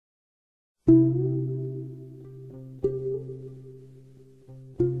Sleep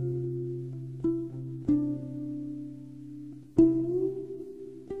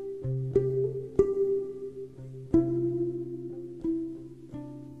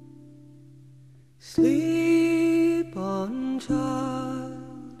on,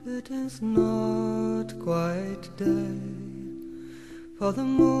 child, it is not quite day, for the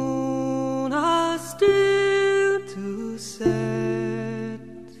moon has still to set.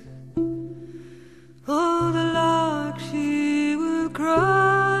 Oh, the lark, she will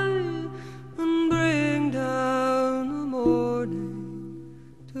cry and bring down the morning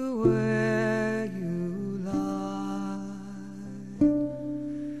to where you lie.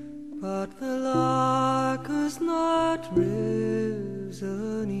 But the lark has not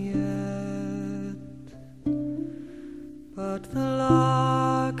risen yet. But the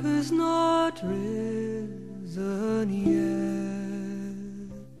lark has not risen yet.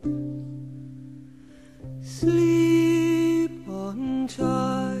 Sleep on,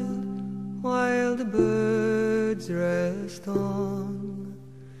 child, while the birds rest on.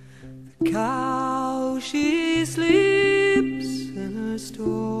 The cow, she sleeps in her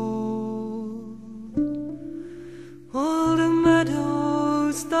stall. All the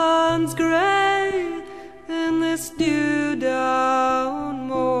meadow stands grey in this dew-down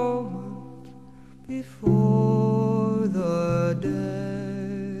moment before the day,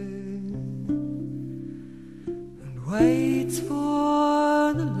 and waits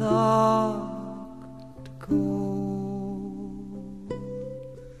for the lark to go,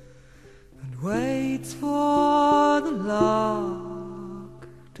 and waits for the lark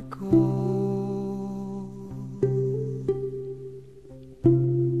to go.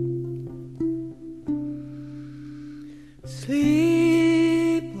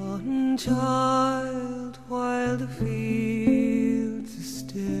 Sleep on, child, while the fields are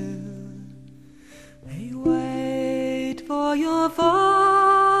still. They wait for your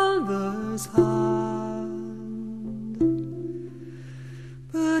father's hand,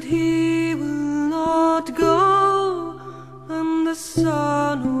 but he will not go, and the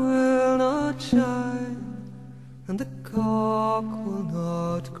sun will not shine, and the cock will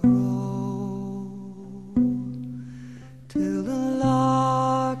not crow, till the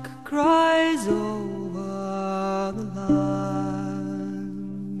lark cries over the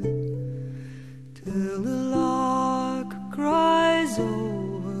land, till the lark cries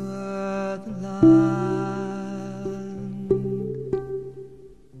over the land.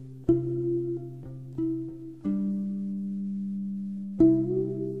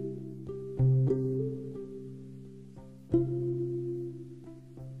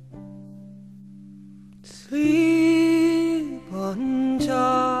 Sleep on,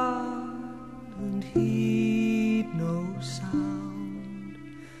 child, and heed no sound,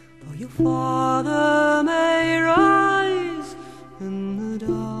 for your father may rise in the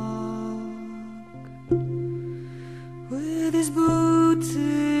dark, with his boots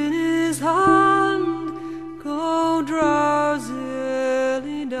in his hand, go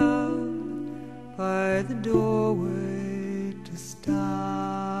drowsily down by the doorway